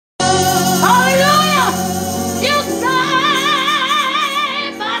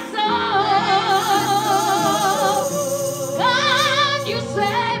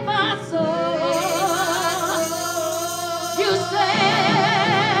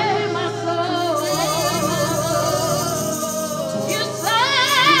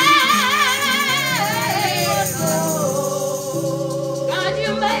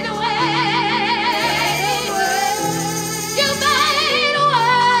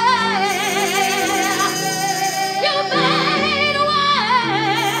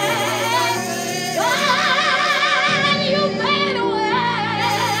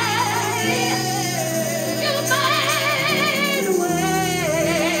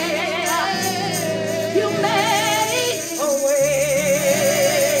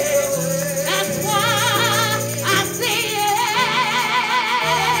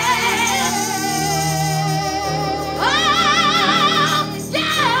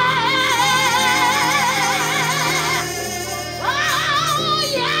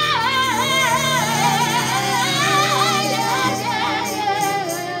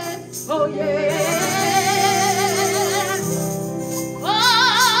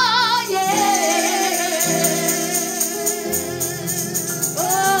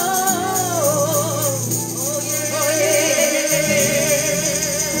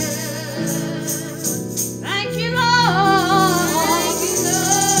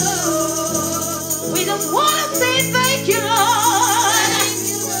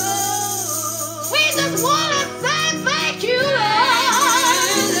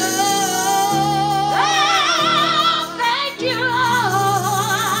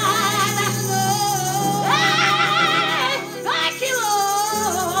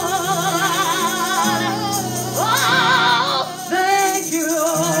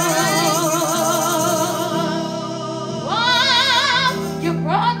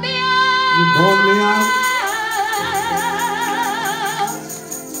You brought me out.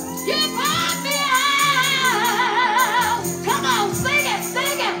 You brought me out. Come on, sing it,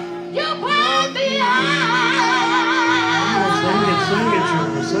 sing it. You brought me out. Sing it,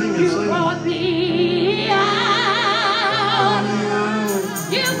 children. Sing it, You sing it. brought me out.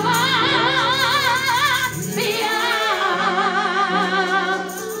 You brought me out.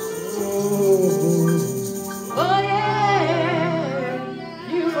 Oh yeah,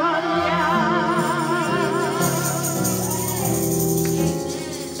 you brought me out.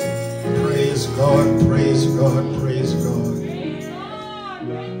 Praise God, praise God, praise God.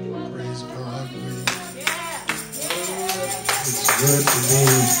 Praise God. It's good to be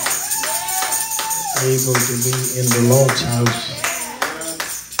able to be in the Lord's house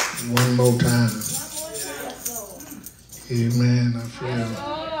one more time. Amen. I feel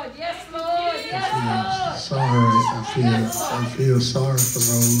sorry. I feel sorry for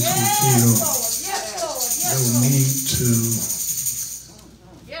those who feel no need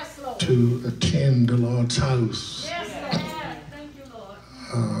to attend the Lord's house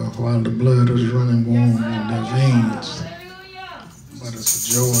while the blood is running warm in their veins. But it's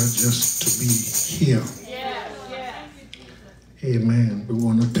a joy just to be here. Amen. We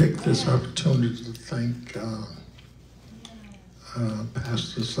want to take this opportunity to thank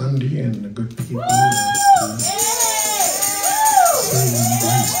Pastor Sunday and the good people at Saving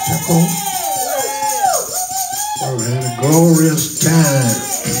Grace Temple. We had a glorious time.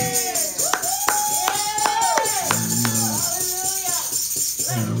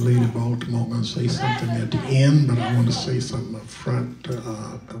 Lady Baltimore going to say something at the end, but I want to say something up front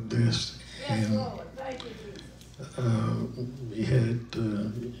of this. And we had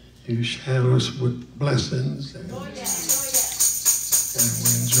you showered us with blessings, and we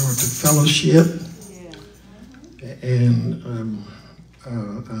enjoyed the fellowship. And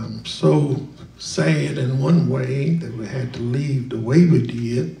I'm so sad in one way that we had to leave the way we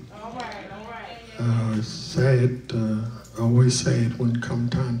did. It's sad. Always sad when come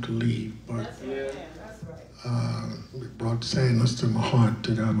time to leave, but it brought sadness to my heart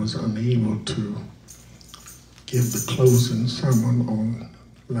that I was unable to give the closing sermon on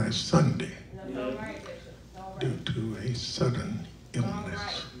last Sunday due to a sudden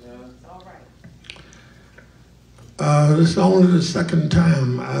illness. It's only the second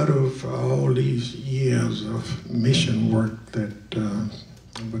time out of all these years of mission work that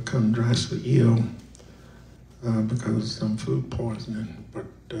I've become drastically ill. Because of some food poisoning, but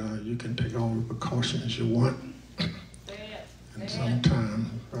you can take all the precautions you want, and sometimes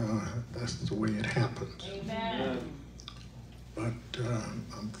that's the way it happens. But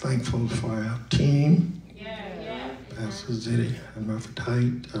I'm thankful for our team, Pastor Zeddy and Murphy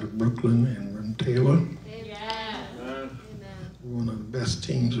Tite out of Brooklyn and Rim Taylor. One of the best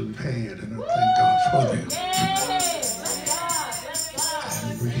teams we've had, and I thank God for them.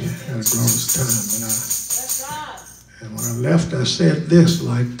 And we had a glorious time, and when I left, I said this,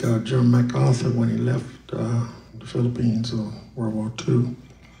 like John MacArthur when he left the Philippines in World War II.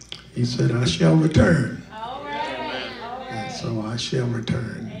 He said, I shall return. And so I shall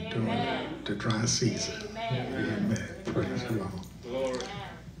return during the dry season. Amen. Praise the Lord.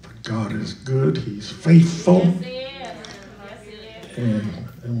 But God is good. He's faithful. And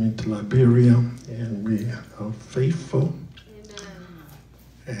I went to Liberia, and we are faithful.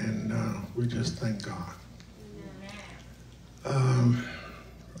 And we just thank God.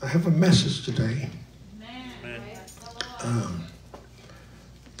 I have a message today.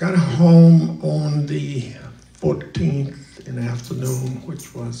 Got home on the 14th in the afternoon,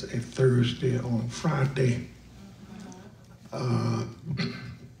 which was a Thursday. On Friday,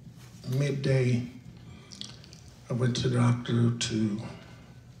 midday, I went to the doctor to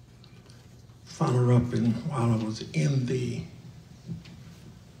follow up, and while I was in the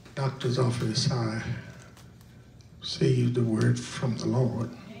doctor's office, I received the word from the Lord.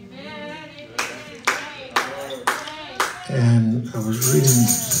 And I was reading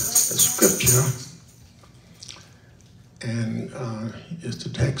a scripture, and it's the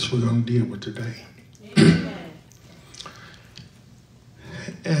text we're going to deal with today.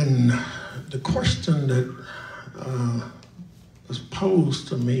 And the question that was posed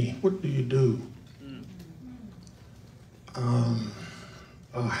to me, what do you do?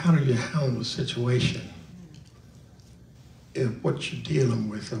 How do you handle a situation if what you're dealing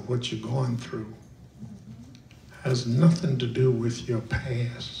with or what you're going through has nothing to do with your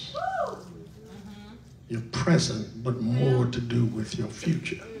past, your present, but more to do with your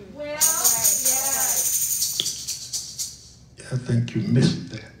future? I think you missed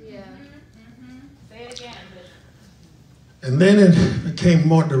that. Say it again. And then it became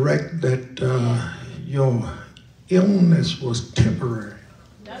more direct that your illness was temporary.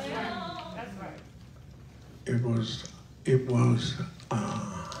 That's right. That's right. It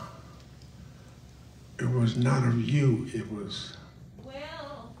was not of you. It was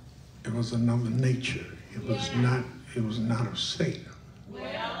another nature. It was not of Satan.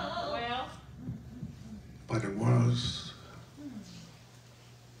 But it was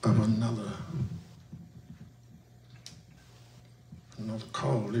of another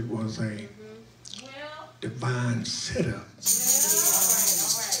call. It was a divine setup.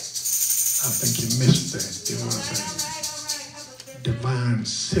 I think you missed that. It was a divine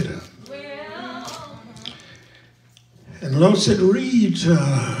setup. And the Lord said, read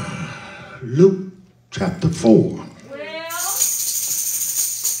Luke chapter 4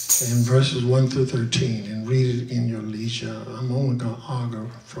 and verses 1 through 13, and read it in your leisure. I'm only going to argue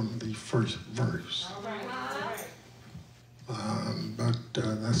from the first verse.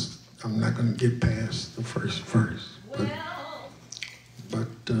 I'm not going to get past the first verse. But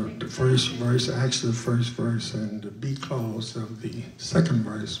the first verse, actually the first verse and the B clause of the second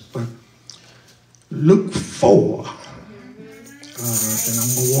verse. But Luke 4, and I'm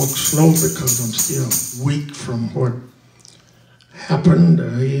going to walk slow because I'm still weak from what happened,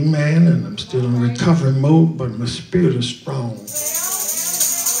 amen, and I'm still in recovery mode, but my spirit is strong.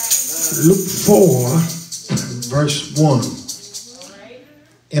 Luke 4, verse 1.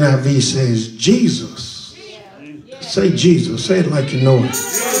 NIV says, Jesus. Say Jesus. Say it like you know it.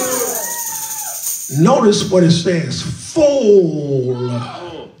 Notice what it says. Full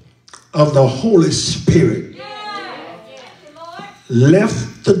of the Holy Spirit.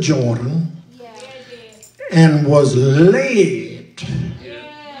 Left the Jordan and was led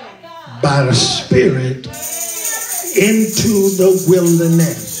by the Spirit into the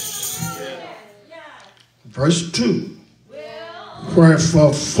wilderness. Verse 2. Where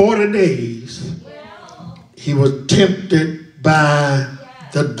for 40 days he was tempted by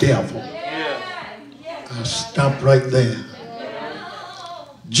the devil. I'll stop right there.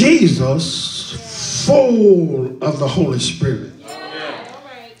 Jesus, full of the Holy Spirit,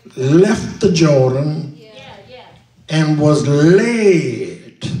 left the Jordan and was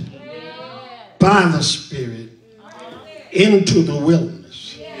led by the Spirit into the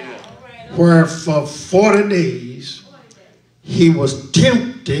wilderness, where for 40 days he was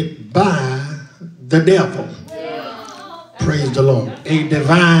tempted by the devil. Praise the Lord. A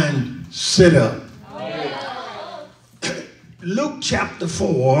divine setup. Luke chapter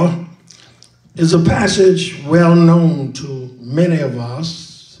 4 is a passage well known to many of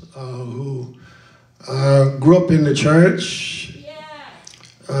us who grew up in the church.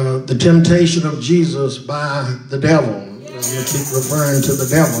 The temptation of Jesus by the devil. I'm going to keep referring to the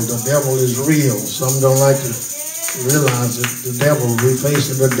devil. The devil is real. Some don't like to realize that the devil, we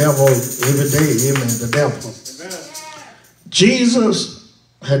facing the devil every day. Amen. The devil. Jesus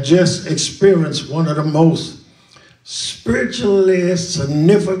had just experienced one of the most spiritually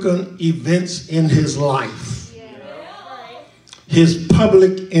significant events in his life. His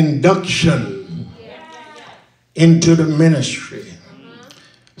public induction into the ministry,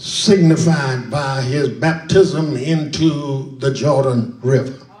 signified by his baptism into the Jordan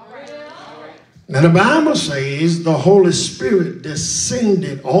River. Now the Bible says the Holy Spirit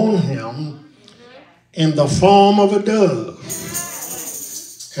descended on him in the form of a dove.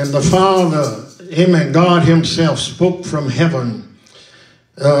 And the Father, amen, God himself spoke from heaven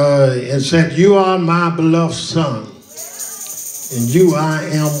and said, you are my beloved Son, and you I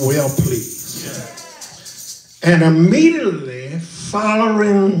am well pleased. And immediately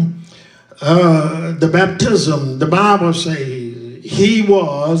following the baptism, the Bible says he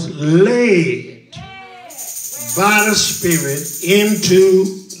was led by the Spirit into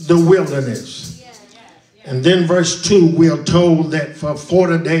the wilderness. And then verse 2, we are told that for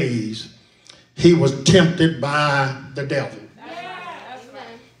 40 days he was tempted by the devil.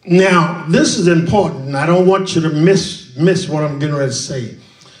 Now, this is important. I don't want you to miss what I'm getting ready to say.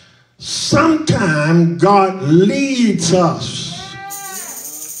 Sometimes God leads us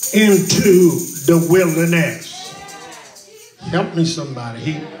into the wilderness. Help me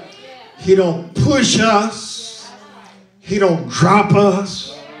somebody. He don't push us. He don't drop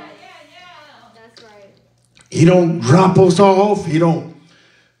us. He don't drop us off. He don't,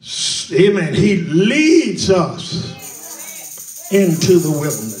 amen. He leads us into the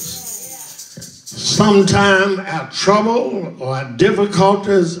wilderness. Sometimes our trouble or our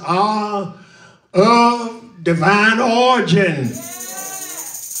difficulties are of divine origin. I'll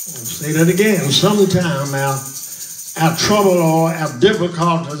say that again. Sometimes our trouble or our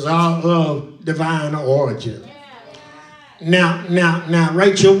difficulties are of divine origin. Now,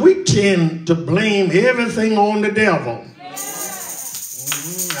 Rachel, we tend to blame everything on the devil.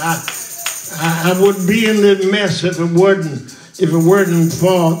 I wouldn't be in this mess if it weren't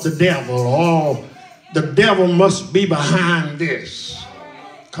for the devil. Oh, the devil must be behind this.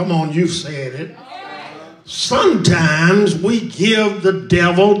 Come on, you said it. Sometimes we give the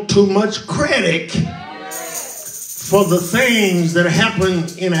devil too much credit for the things that happen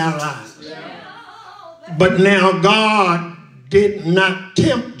in our lives. But now God did not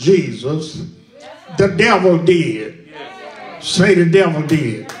tempt Jesus. The devil did. Say the devil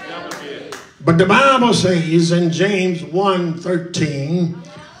did. But the Bible says in James 1:13,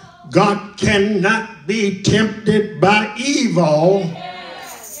 God cannot be tempted by evil,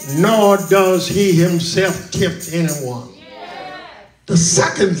 nor does he himself tempt anyone. The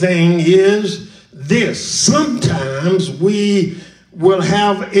second thing is this: sometimes we will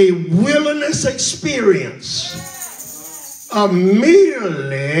have a wilderness experience of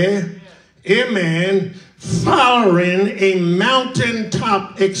merely, amen, following a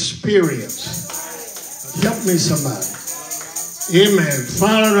mountaintop experience. Help me somebody. Amen.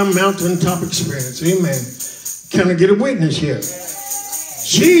 Follow a mountaintop experience. Amen. Can I get a witness here?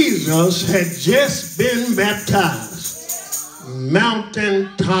 Jesus had just been baptized.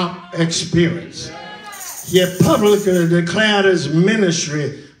 Mountaintop experience. He had publicly declared his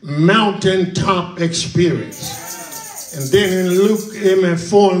ministry mountaintop experience. And then in Luke, amen,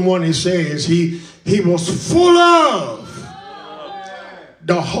 4:1, he says he was full of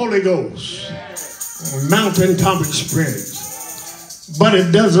the Holy Ghost. Mountaintop experience. But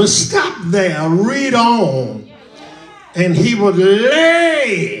it doesn't stop there. Read on. And he was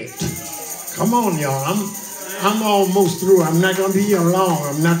led. Come on, y'all. I'm almost through. I'm not going to be here long.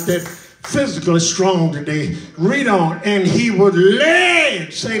 I'm not that physically strong today. Read on. And he was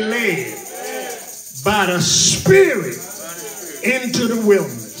led, say led, by the Spirit into the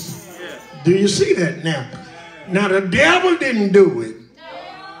wilderness. Do you see that now? Now the devil didn't do it.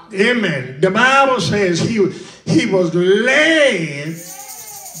 Amen. The Bible says he was led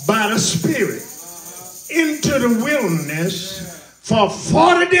by the Spirit into the wilderness for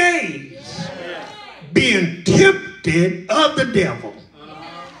 40 days, being tempted of the devil.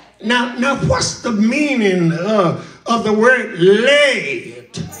 Now what's the meaning of the word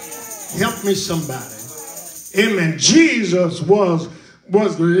led? Help me somebody. Amen. Jesus was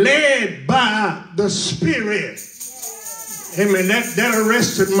led by the Spirit. Amen. That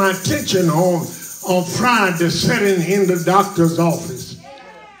arrested my attention on Friday, sitting in the doctor's office.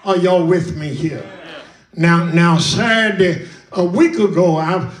 Are y'all with me here? Now Saturday, a week ago,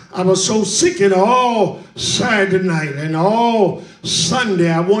 I was so sick at all Saturday night and all Sunday.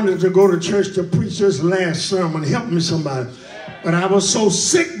 I wanted to go to church to preach this last sermon. Help me somebody. But I was so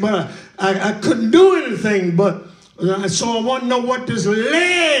sick, but I couldn't do anything. But so I want to know what this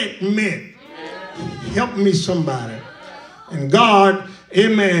led meant. Help me somebody. And God,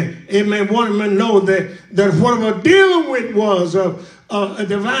 amen, wanted me to know that what we're dealing with was a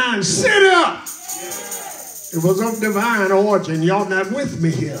divine setup. It was of divine origin. Y'all not with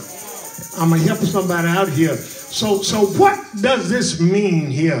me here. I'm going to help somebody out here. So what does this mean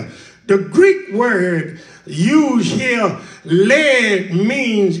here? The Greek word used here, led,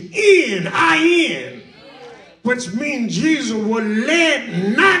 means in, which means Jesus was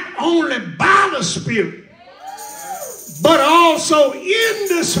led not only by the Spirit, but also in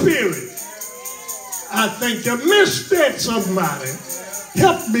the Spirit. I think you missed that, somebody.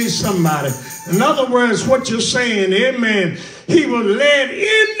 Help me, somebody. In other words, what you're saying, amen, he was led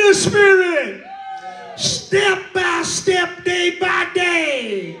in the Spirit, step by step, day by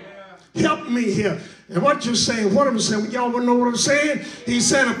day. Help me here. And what you're saying, what I'm saying, y'all want to know what I'm saying? He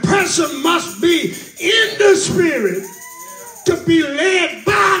said a person must be in the Spirit to be led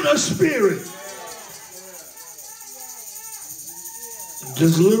by the Spirit.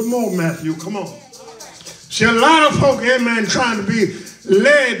 Just a little more, Matthew, come on. See, a lot of folk, amen, trying to be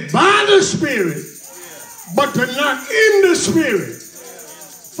led by the Spirit, but they're not in the Spirit.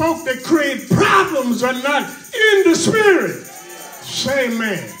 Folk that create problems are not in the Spirit. Say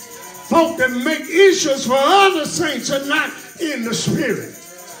amen. Folk that make issues for other saints are not in the Spirit.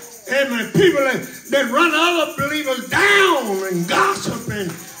 Amen. People that run other believers down and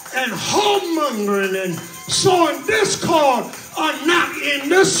gossiping and homemongering and sowing discord are not in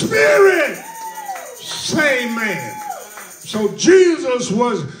the Spirit. Say amen. So Jesus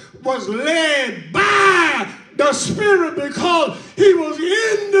was led by the Spirit because he was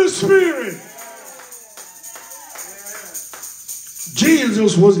in the Spirit.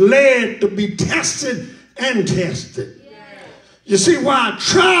 Jesus was led to be tested and tested. You see, while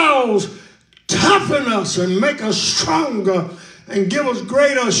trials toughen us and make us stronger and give us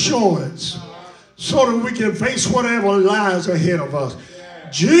greater assurance so that we can face whatever lies ahead of us.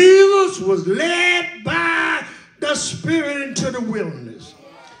 Jesus was led by the Spirit into the wilderness.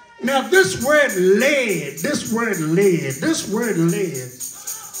 Now this word led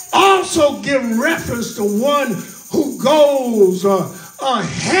also give reference to one who goes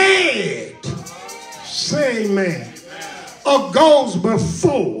ahead. Say amen. Or goes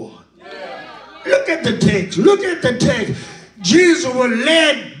before. Look at the text. Look at the text. Jesus was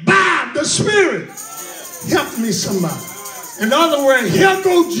led by the Spirit. Help me somebody. In other words, here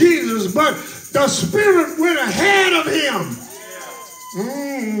goes Jesus, but the Spirit went ahead of him.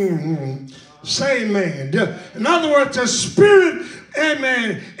 Say amen. In other words, the Spirit,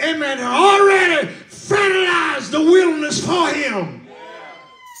 amen, had already fertilized the wilderness for him.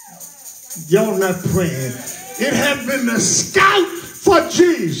 Y'all not praying. It had been the scout for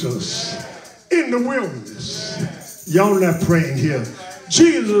Jesus in the wilderness. Y'all not praying here.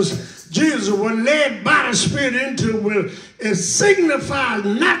 Jesus was led by the Spirit into the wilderness. It signifies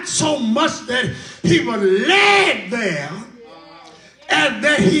not so much that he was led there as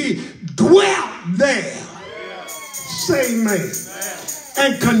that he dwelt there. Say amen.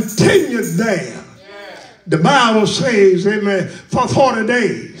 And continued there. The Bible says, amen, for 40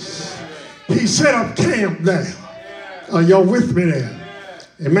 days. He set up camp there. Are y'all with me there?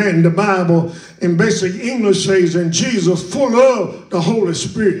 Amen. The Bible in basic English says, and Jesus, full of the Holy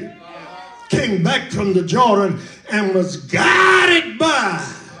Spirit, came back from the Jordan and was guided by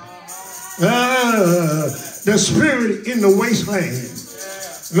the Spirit in the wasteland.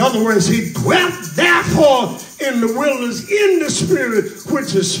 In other words, he dwelt therefore in the wilderness in the Spirit,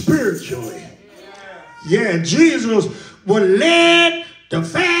 which is spiritually. Yeah, Jesus was led to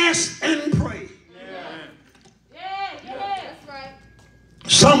fast and pray. That's right.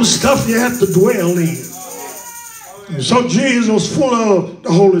 Some stuff you have to dwell in. And so Jesus was full of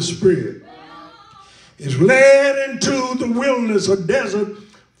the Holy Spirit. He's led into the wilderness or desert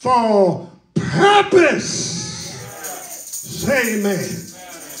for purpose. Say amen.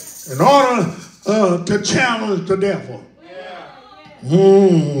 In order to challenge the devil.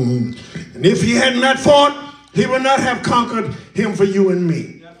 And if he had not fought, he would not have conquered him for you and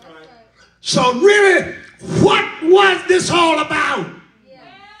me. So really, what was this all about?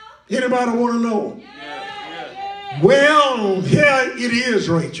 Anybody want to know? Well, here it is,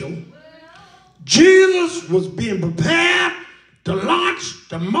 Rachel. Jesus was being prepared to launch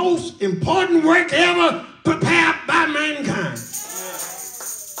the most important work ever prepared by mankind.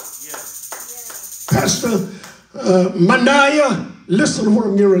 Pastor Mandaya, listen to what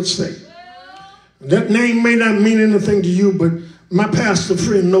I'm going to say. That name may not mean anything to you, but my pastor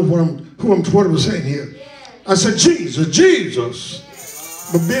friend know what I'm saying here. I said, Jesus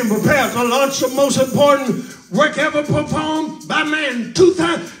was being prepared to launch the most important work ever performed by man. Two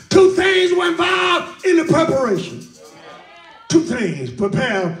things were involved in the preparation. Two things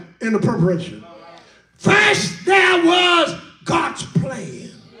prepared in the preparation. First, there was God's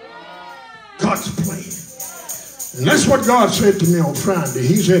plan. God's plan. And that's what God said to me on Friday.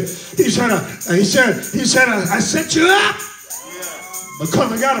 He said, I set you up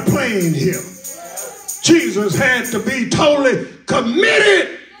because I got a plan here. Jesus had to be totally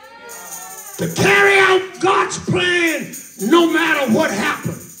committed to carry out God's plan no matter what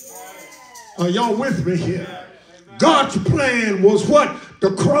happened. Are y'all with me here? God's plan was what?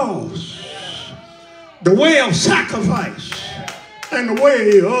 The cross. The way of sacrifice. And the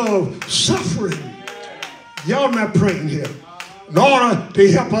way of suffering. Y'all not praying here. In order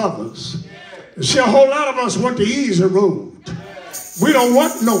to help others. You see, a whole lot of us want the easy road. We don't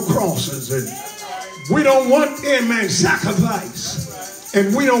want no crosses. And we don't want, amen, sacrifice.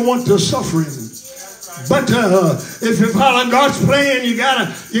 And we don't want the suffering. But if you follow God's plan, you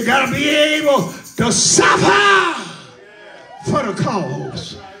gotta be able to suffer for the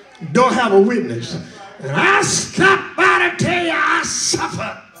cause. Don't have a witness. And I stopped by to tell you I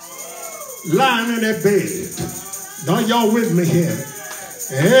suffered lying in that bed. Are y'all with me here?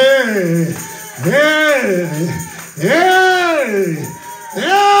 Hey.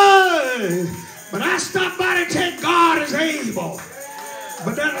 But I stopped by to tell God is able.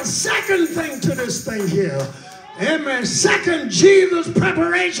 But there's a second thing to this thing here. Amen. Second, Jesus'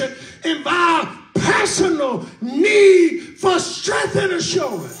 preparation involved personal need for strength and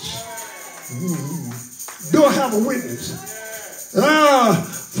assurance. Do I have a witness?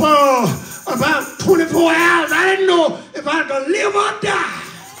 For about 24 hours, I didn't know if I could live or die.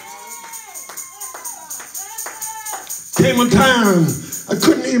 Came a time I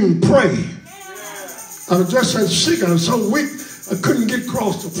couldn't even pray. I was just as sick. I was so weak, I couldn't get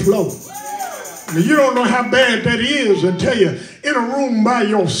across the floor. Now, you don't know how bad that is until you're in a room by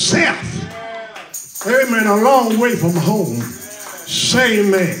yourself. Amen. A long way from home. Say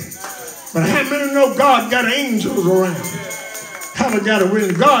amen. But how many know God got angels around? How I got a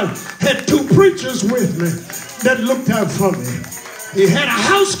witness? God had 2 preachers with me that looked out for me. He had a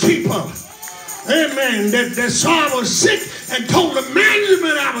housekeeper. Amen. That saw I was sick and told the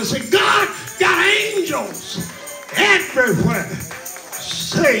management I was sick. God got angels everywhere.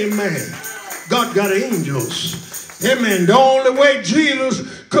 Say amen. God got angels. Amen. The only way Jesus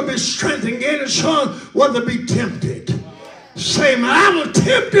could be strengthened again his son was to be tempted. Say amen. I was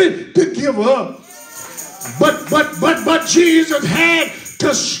tempted to give up. But Jesus had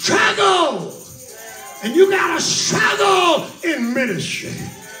to struggle. And you got to struggle in ministry.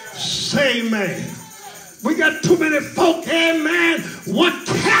 Say amen. We got too many folk, amen, want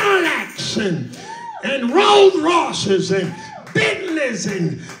Cadillacs and Rolls Royces and Bentleys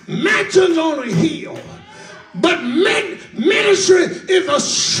and mansions on a hill. But ministry is a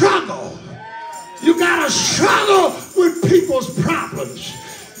struggle. You got to struggle with people's problems.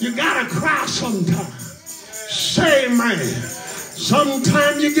 You got to cry sometimes. Say amen.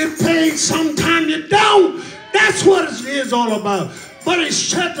 Sometimes you get paid, sometimes you don't. That's what it is all about. But he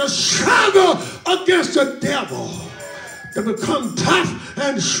said to struggle against the devil to become tough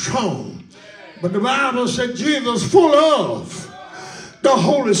and strong. But the Bible said Jesus, full of the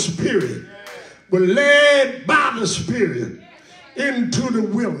Holy Spirit, was led by the Spirit into the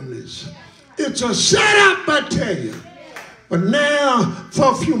wilderness. It's a setup, I tell you. But now,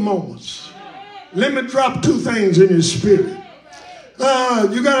 for a few moments, let me drop 2 things in your spirit.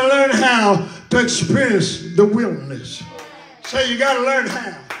 You got to learn how to experience the wilderness. Say you got to learn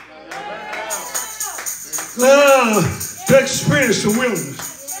how to experience the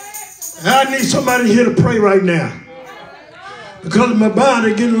wilderness. I need somebody here to pray right now. Because my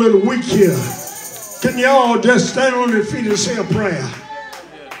body getting a little weak here. Can y'all just stand on your feet and say a prayer?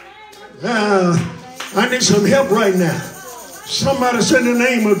 I need some help right now. Somebody say the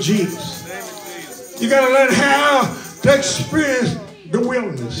name of Jesus. You got to learn how to experience the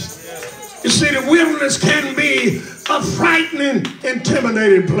wilderness. You see, the wilderness can be a frightening,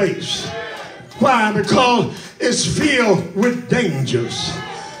 intimidating place. Why? Because it's filled with dangers.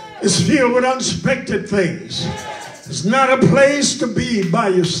 It's filled with unexpected things. It's not a place to be by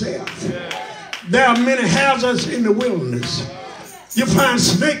yourself. There are many hazards in the wilderness. You find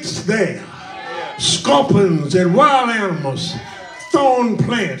snakes there, scorpions and wild animals, thorn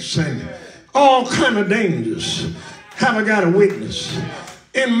plants and all kind of dangers. Have I got a witness?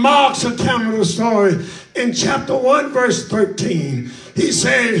 In Mark's account of the story, in chapter 1, verse 13, he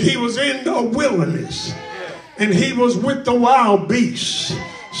said he was in the wilderness and he was with the wild beasts.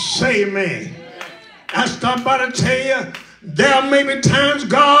 Say amen. I stopped by to tell you, there may be times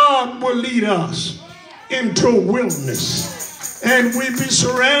God will lead us into a wilderness and we be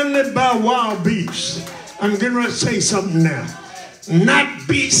surrounded by wild beasts. I'm getting ready to say something now. Not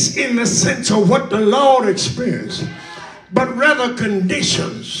beasts in the sense of what the Lord experienced, but rather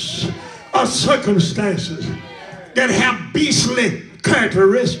conditions or circumstances that have beastly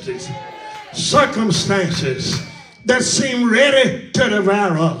characteristics. Circumstances that seem ready to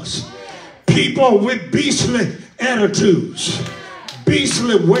devour us. People with beastly attitudes,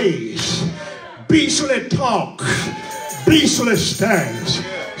 beastly ways, beastly talk, beastly styles.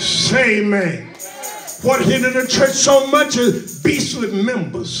 Say amen. What hindered the church so much is beastly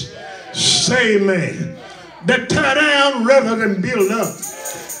members. Say amen. That tear down rather than build up.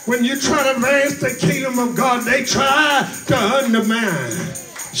 When you try to advance the kingdom of God, they try to undermine.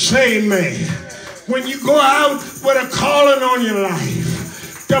 Say amen. When you go out with a calling on your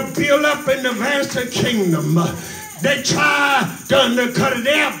life to build up and advance the kingdom, they try to undercut it.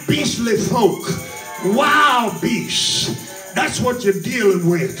 They are beastly folk, wild beasts. That's what you're dealing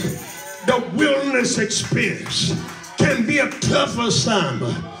with. The wilderness experience can be a tough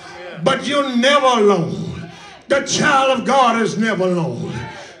assignment, but you're never alone. The child of God is never alone.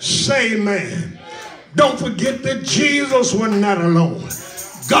 Say amen. Don't forget that Jesus was not alone.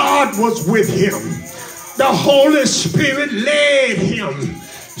 God was with him. The Holy Spirit led him.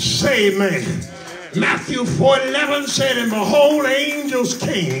 Say amen. Matthew 4:11 said, and behold, angels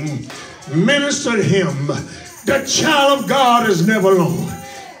came, ministered him. The child of God is never alone.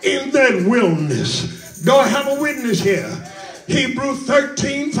 In that wilderness, do I have a witness here? Hebrews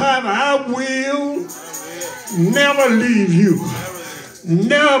 13:5, I will never leave you,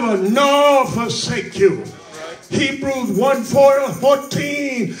 never nor forsake you. Hebrews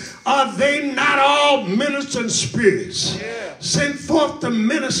 1:14, are they not all ministering spirits sent forth to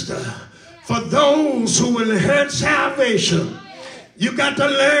minister for those who will inherit salvation? You got to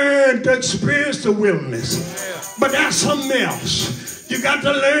learn to experience the wilderness. But that's something else. You got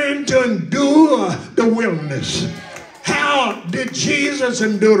to learn to endure the wilderness. How did Jesus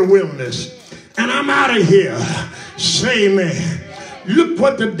endure the wilderness? And I'm out of here. Say amen. Look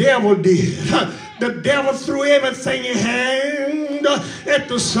what the devil did. The devil threw everything he had at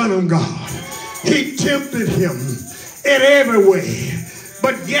the Son of God. He tempted him in every way,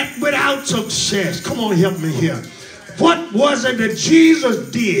 but yet without success. Come on, help me here. What was it that Jesus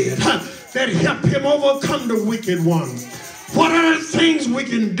did that helped him overcome the wicked one? What are the things we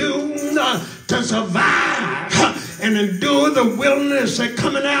can do to survive and endure the wilderness that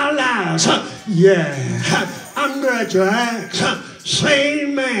come in our lives? Yeah, I'm glad you asked. Say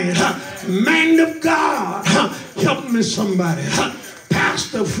amen. Man of God, help me somebody.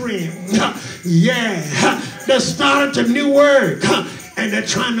 Pastor friend, yeah, they started a new work and they're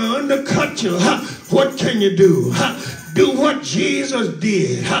trying to undercut you. What can you do? Do what Jesus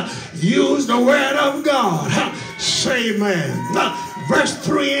did. Use the word of God. Say amen. Verse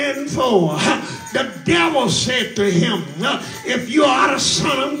 3 and 4. The devil said to him, if you are the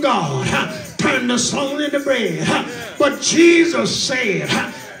Son of God, turn the stone into bread. But Jesus said,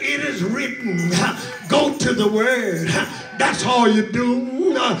 it is written, go to the word. That's all you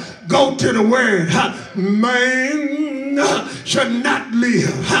do. Go to the word. Man should not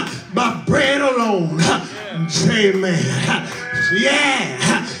live by bread alone. Say amen.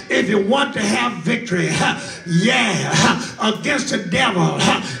 Yeah, if you want to have victory, yeah, against the devil,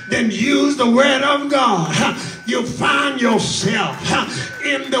 then use the word of God. You find yourself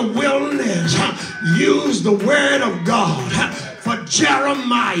in the wilderness. Use the word of God. For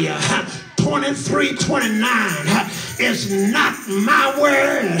Jeremiah 23:29, is not my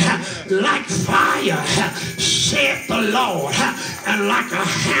word like fire, saith the Lord, and like a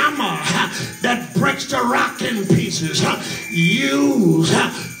hammer that breaks the rock in pieces. Use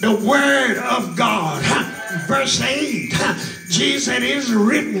the word of God. Verse 8, Jesus said, it is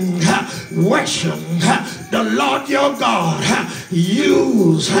written, worship the Lord your God.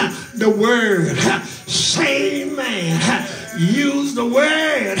 Use the word. Say amen. Use the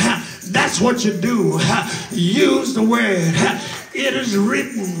word. That's what you do. Use the word. It is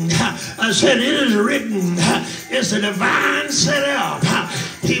written. I said it is written. It's a divine setup.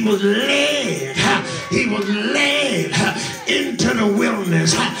 He was led. He was led into the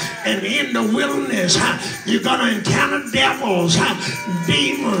wilderness. And in the wilderness, you're going to encounter devils,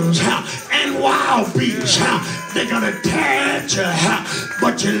 demons, and wild beasts. They're going to tear at you,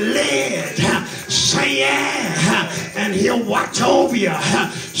 but you're led. Say yeah, and he'll watch over you.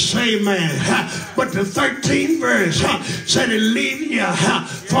 Say amen. But the 13th verse said he'll leave you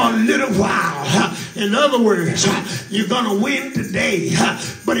for a little while. In other words, you're going to win today,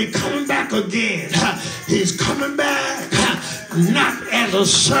 but he's coming back again. He's coming back not as a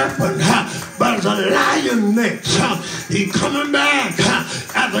serpent, but as a lion next. He's coming back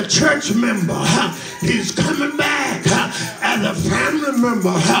as a church member. He's coming back as a family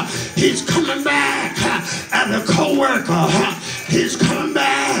member. He's coming back as a co-worker. He's coming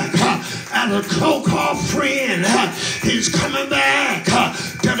back as a so-called friend. He's coming back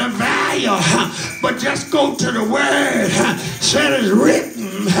to the value. But just go to the word. Said it's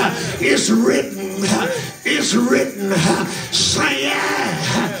written. It's written. It's written. Say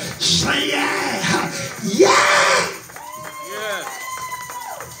yeah. Say yeah. Yeah.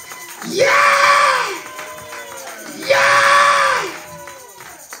 Yeah. Yeah.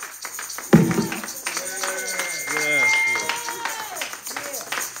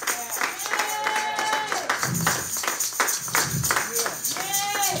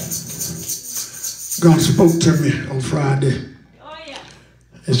 God spoke to me on Friday. Oh, yeah.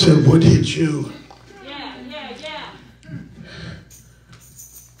 And said, what hit you Yeah.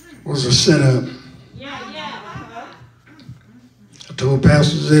 was a setup. Yeah. I told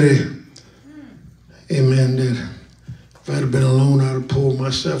Pastor Zeddy, amen, that if I'd have been alone, I'd have pulled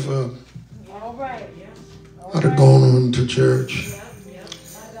myself up. All right. I'd have gone on to church.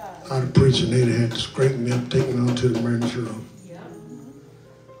 I'd have preached and they'd have had to scrape me up, take me on to the emergency room.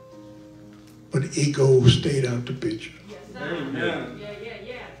 But ego stayed out the picture. Amen. Yeah.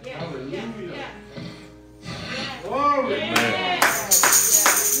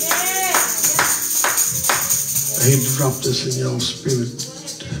 I hate to drop this in y'all's spirit.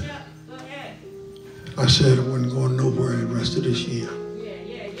 I said I wasn't going nowhere the rest of this year. Yeah.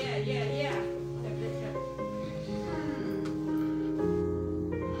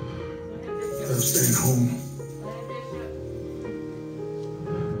 I'm staying home.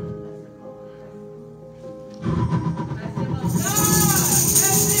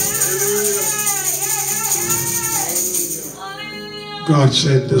 God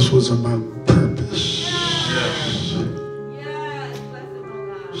said this was about purpose,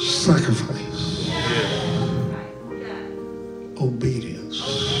 sacrifice, obedience.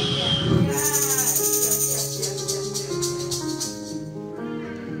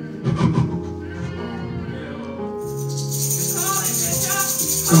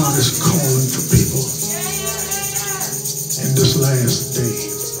 God is calling for people in this last day.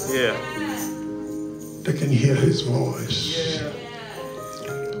 They can hear his voice.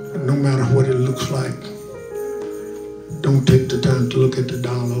 No matter what it looks like, don't take the time to look at the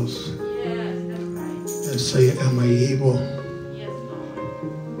dollars and say, am I able?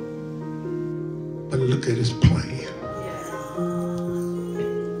 But look at his plan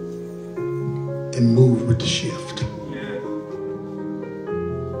and move with the shift.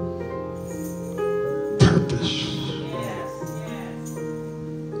 Purpose.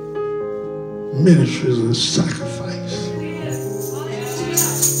 Ministry is a sacrifice.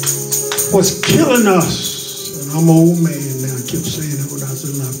 What's killing us, and I'm an old man now, I kept saying it when I was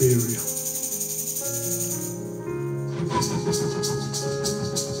in Liberia.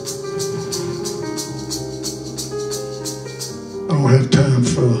 I don't have time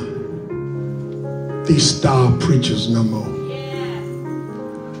for these star preachers no more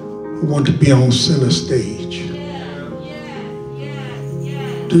who want to be on center stage.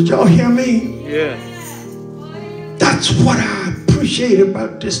 Did y'all hear me? Yeah. That's what I appreciate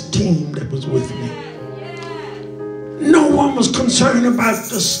about this team that was with me. No one was concerned about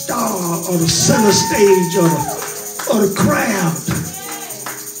the star or the center stage or the crowd.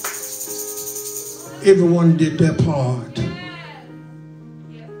 Everyone did their part.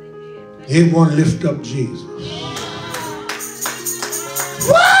 Everyone lift up Jesus.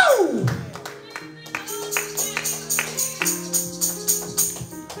 Woo!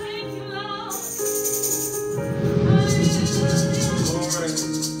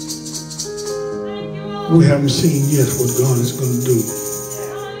 We haven't seen yet what God is going to do.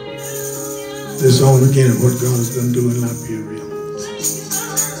 This is on again what God is going to do in Liberia.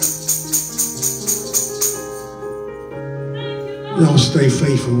 Y'all stay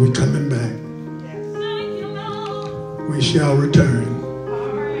faithful. We're coming back. We shall return.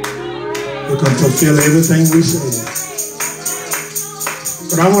 We're going to fulfill everything we said.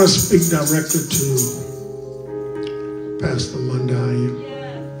 But I want to speak directly to Pastor Monday.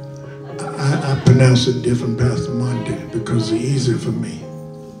 I pronounce it different, Pastor Monday, because it's easier for me.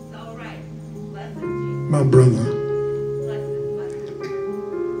 My brother,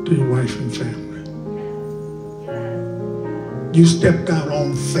 to your wife and family, you stepped out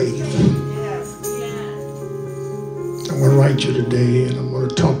on faith. I'm going to write you today, and I'm going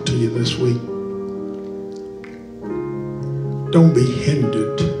to talk to you this week. Don't be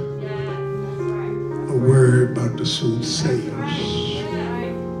hindered or worried about the soothsayers.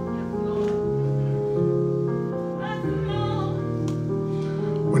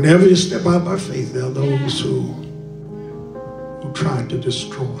 Whenever you step out by faith, there are those who tried to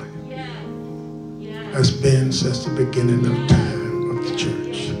destroy. That's been since the beginning of time of the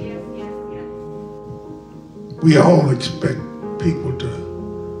church. We all expect people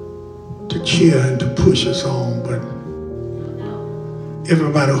to cheer and to push us on, but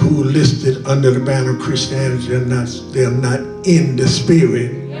everybody who listed under the banner of Christianity, they're not in the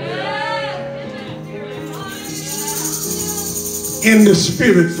spirit. In the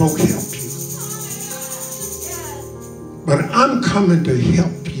spirit, folk help you. But I'm coming to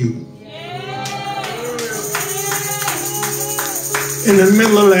help you. In the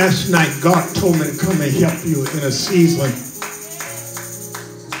middle of last night, God told me to come and help you in a season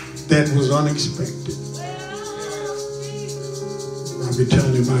that was unexpected. I'll be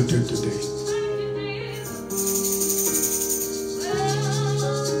telling you about that today.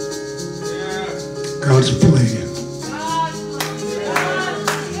 God's plan.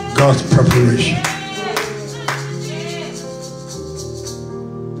 God's preparation.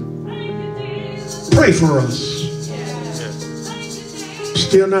 Pray for us.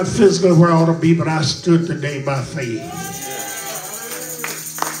 Still not physically where I ought to be, but I stood today by faith.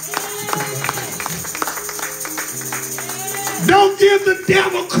 Don't give the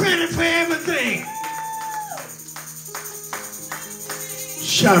devil credit for everything.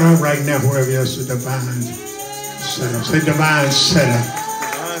 Shout out right now wherever else is divine setup. Say divine setup.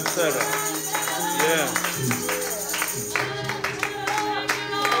 Yeah.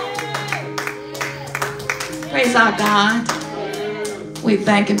 Praise our God. We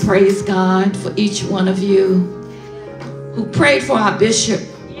thank and praise God for each one of you who prayed for our bishop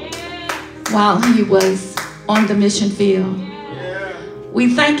while he was on the mission field.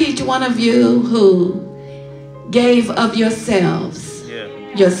 We thank each one of you who gave of yourselves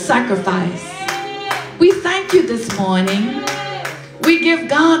your sacrifice. We thank you this morning. We give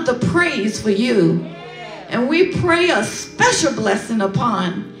God the praise for you. And we pray a special blessing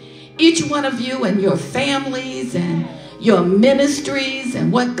upon each one of you and your families and your ministries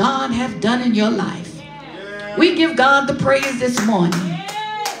and what God has done in your life. We give God the praise this morning.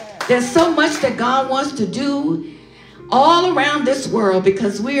 There's so much that God wants to do all around this world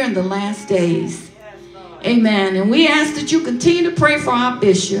because we're in the last days. Amen. And we ask that you continue to pray for our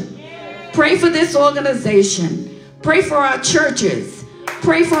bishop. Pray for this organization. Pray for our churches.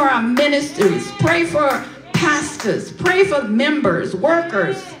 Pray for our ministers. Pray for pastors. Pray for members,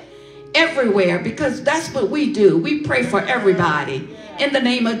 workers, everywhere, because that's what we do. We pray for everybody in the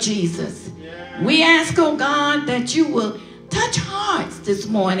name of Jesus. We ask, oh God, that you will touch hearts this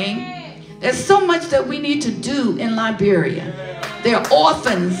morning. There's so much that we need to do in Liberia. There are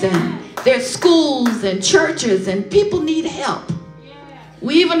orphans and there are schools and churches and people need help.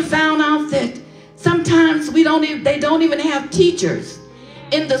 We even found out that sometimes they don't even have teachers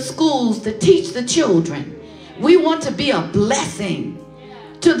in the schools to teach the children. We want to be a blessing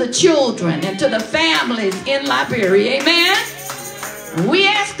to the children and to the families in Liberia. Amen. We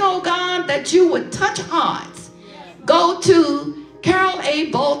ask, oh God, that you would touch hearts. Go to Carroll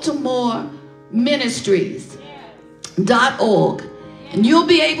Baltimore Ministries.org and you'll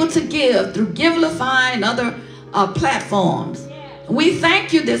be able to give through Givelify and other platforms. We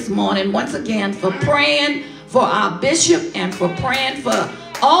thank you this morning once again for praying for our bishop and for praying for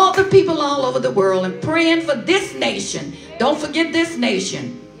all the people all over the world and praying for this nation. Don't forget this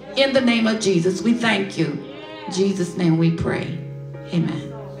nation. In the name of Jesus, we thank you. In Jesus' name we pray. Amen.